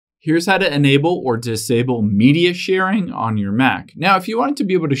Here's how to enable or disable media sharing on your Mac. Now, if you want to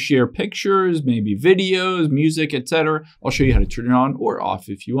be able to share pictures, maybe videos, music, etc., I'll show you how to turn it on or off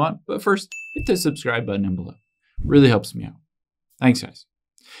if you want. But first, hit the subscribe button down below. Really helps me out. Thanks, guys.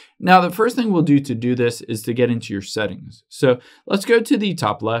 Now, the first thing we'll do to do this is to get into your settings. So let's go to the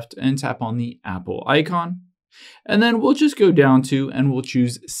top left and tap on the Apple icon. And then we'll just go down to and we'll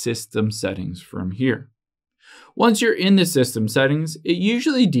choose System Settings from here. Once you're in the system settings, it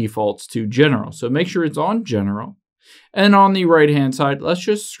usually defaults to General. So make sure it's on General. And on the right-hand side, let's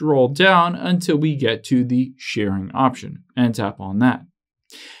just scroll down until we get to the sharing option and tap on that.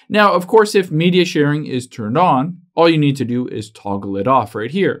 Now, of course, if media sharing is turned on, all you need to do is toggle it off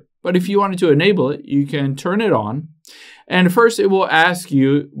right here. But if you wanted to enable it, you can turn it on. And first, it will ask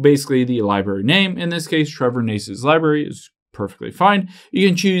you basically the library name. In this case, Trevor Nace's library is perfectly fine. You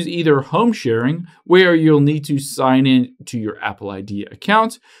can choose either home sharing, where you'll need to sign in to your Apple ID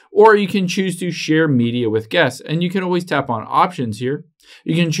account, or you can choose to share media with guests. And you can always tap on options here.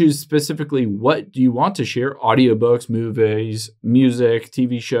 You can choose specifically what do you want to share, audiobooks, movies, music,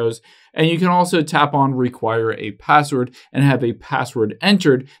 TV shows. And you can also tap on require a password and have a password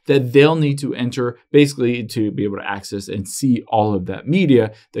entered that they'll need to enter basically to be able to access and see all of that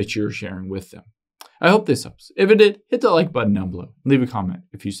media that you're sharing with them. I hope this helps. If it did, hit the like button down below. Leave a comment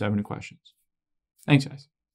if you have any questions. Thanks, guys.